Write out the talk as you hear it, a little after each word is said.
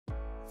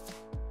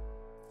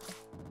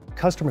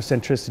Customer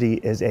centricity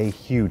is a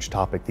huge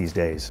topic these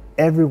days.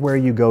 Everywhere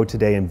you go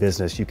today in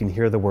business, you can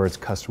hear the words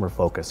customer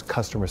focus,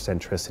 customer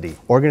centricity.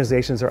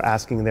 Organizations are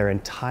asking their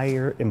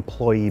entire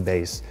employee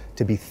base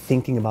to be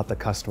thinking about the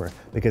customer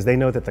because they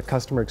know that the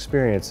customer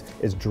experience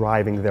is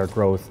driving their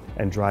growth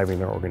and driving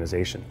their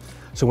organization.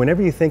 So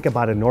whenever you think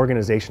about an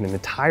organization, an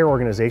entire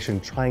organization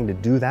trying to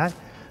do that,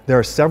 there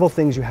are several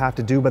things you have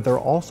to do, but there are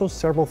also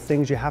several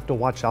things you have to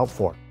watch out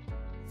for.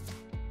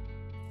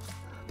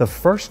 The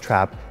first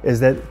trap is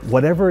that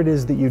whatever it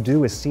is that you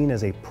do is seen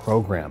as a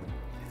program.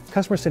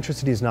 Customer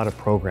centricity is not a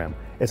program.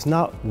 It's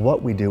not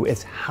what we do,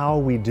 it's how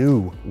we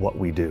do what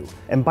we do.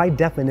 And by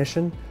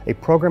definition, a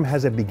program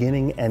has a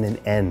beginning and an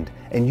end,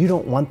 and you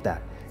don't want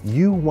that.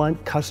 You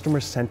want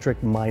customer-centric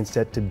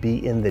mindset to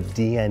be in the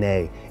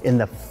DNA, in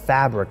the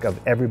fabric of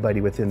everybody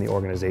within the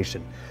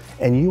organization.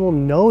 And you will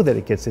know that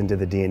it gets into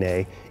the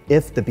DNA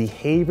if the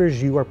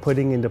behaviors you are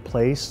putting into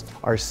place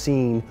are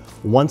seen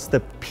once the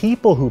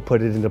people who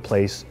put it into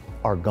place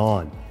are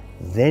gone.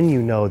 Then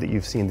you know that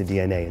you've seen the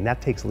DNA, and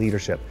that takes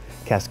leadership,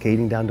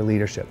 cascading down to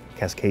leadership,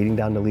 cascading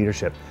down to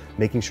leadership,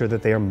 making sure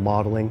that they are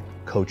modeling,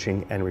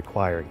 coaching, and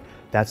requiring.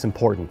 That's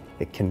important.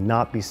 It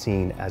cannot be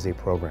seen as a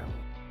program.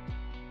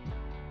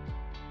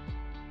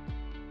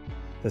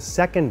 The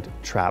second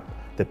trap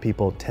that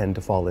people tend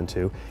to fall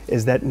into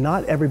is that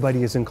not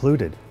everybody is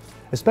included.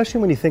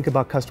 Especially when you think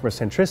about customer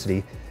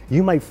centricity,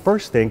 you might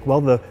first think,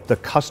 well, the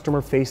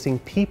customer-facing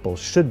people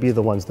should be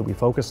the ones that we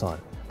focus on.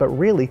 But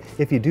really,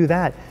 if you do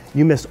that,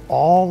 you miss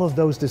all of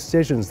those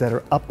decisions that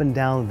are up and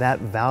down that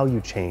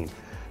value chain.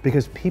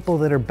 Because people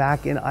that are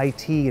back in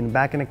IT and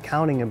back in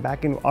accounting and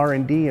back in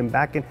R&D and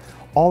back in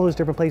all those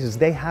different places,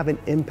 they have an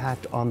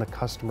impact on the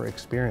customer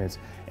experience.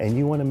 And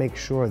you want to make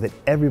sure that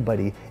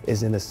everybody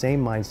is in the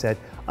same mindset,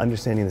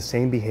 understanding the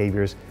same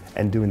behaviors,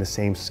 and doing the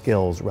same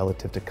skills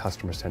relative to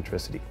customer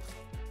centricity.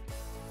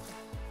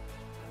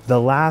 The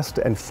last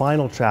and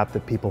final trap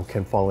that people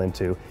can fall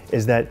into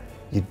is that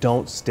you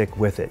don't stick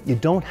with it. You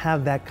don't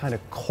have that kind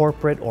of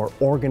corporate or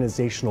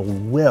organizational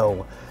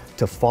will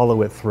to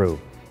follow it through.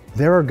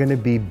 There are going to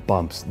be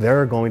bumps.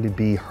 There are going to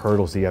be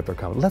hurdles that you have to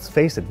overcome. Let's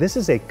face it, this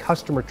is a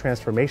customer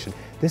transformation.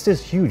 This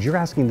is huge. You're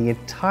asking the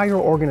entire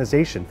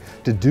organization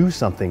to do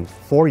something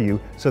for you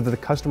so that the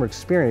customer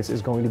experience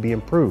is going to be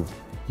improved.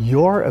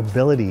 Your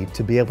ability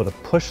to be able to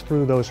push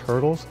through those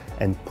hurdles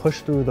and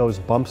push through those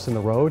bumps in the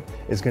road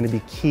is going to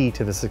be key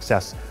to the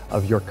success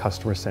of your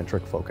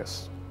customer-centric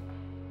focus.